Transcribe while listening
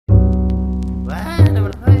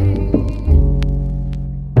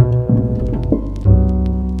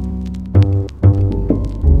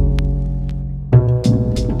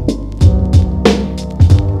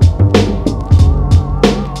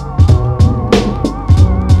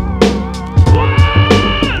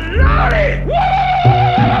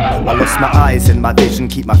my eyes and my vision,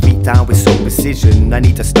 keep my feet down with sole precision. I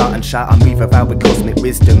need to start and shout, I move about with cosmic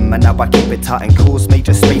wisdom. And now I keep it tight and cause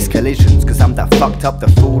major space collisions, cause I'm that fucked up, the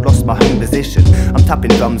fool, lost my home position. I'm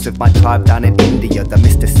tapping drums with my tribe down in India, the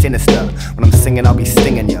Mr. Sinister. When I'm singing I'll be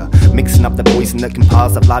stinging ya, mixing up the poison that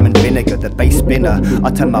compiles of lime and vinegar. The bass spinner,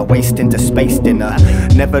 I turn my waist into space dinner.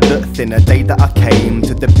 Never looked thinner, day that I came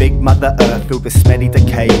to the big mother earth filled with smelly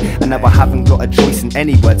decay. And now I haven't got a choice in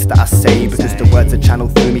any words that I say, because the words are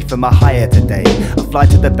channeled through me for my hire today. I fly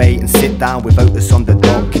to the bay and sit down with Otis on the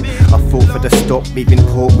dock. I fought for the stop, leaving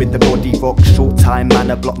port with the body rock. Short time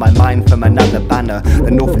manner, block my mind from another banner.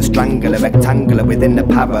 The north is strangular, rectangular within the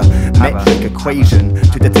parametric equation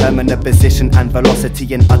to determine the position and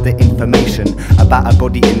velocity and other information about a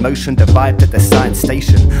body in motion derived at the science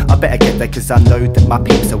station. I better get there cause I know that my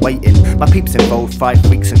peeps are waiting. My peeps involved 5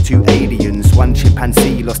 freaks and 2 aliens. One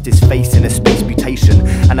chimpanzee lost his face in a space mutation,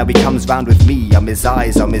 and now he comes round with me. I'm his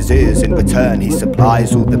eyes, I'm his ears. In return he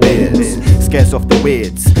supplies all the beers. Scares off the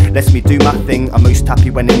weirds, lets me do my thing. I'm most happy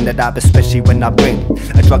when in the lab, especially when I bring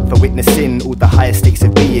a drug for witnessing all the higher states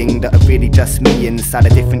of being that are really just me inside a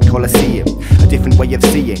different coliseum. A different way of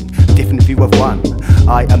seeing, a different view of one.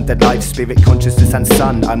 I am the life, spirit, consciousness and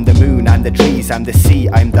sun. I'm the moon, I'm the trees, I'm the sea,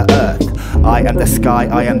 I'm the earth. I am the sky,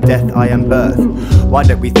 I am death, I am birth. Why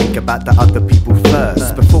don't we think about the other people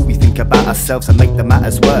first, before we think about ourselves and make the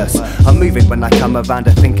matters worse? I'm moving when I come around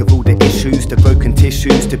to think of all the issues, the broken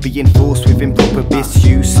tissues to be enforced with improper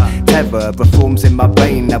misuse. Terror reforms in my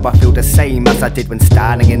brain, now I feel the same as I did when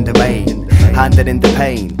standing in the rain, handling the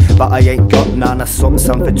pain. But I ain't got none, I swapped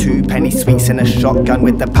some for 2 penny sweets and a shotgun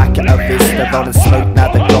with the packet of Vista. Roll and smoke,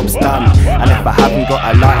 now the job's done. And if I haven't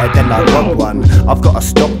got a lighter then I'll rob one. I've got a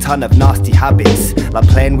stock ton of nasty habits, like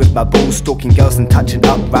playing with my balls, stalking girls and touching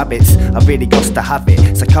up rabbits. I really got to have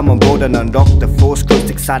it, so come on board and unlock the force. Close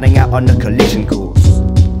to signing out on a collision course.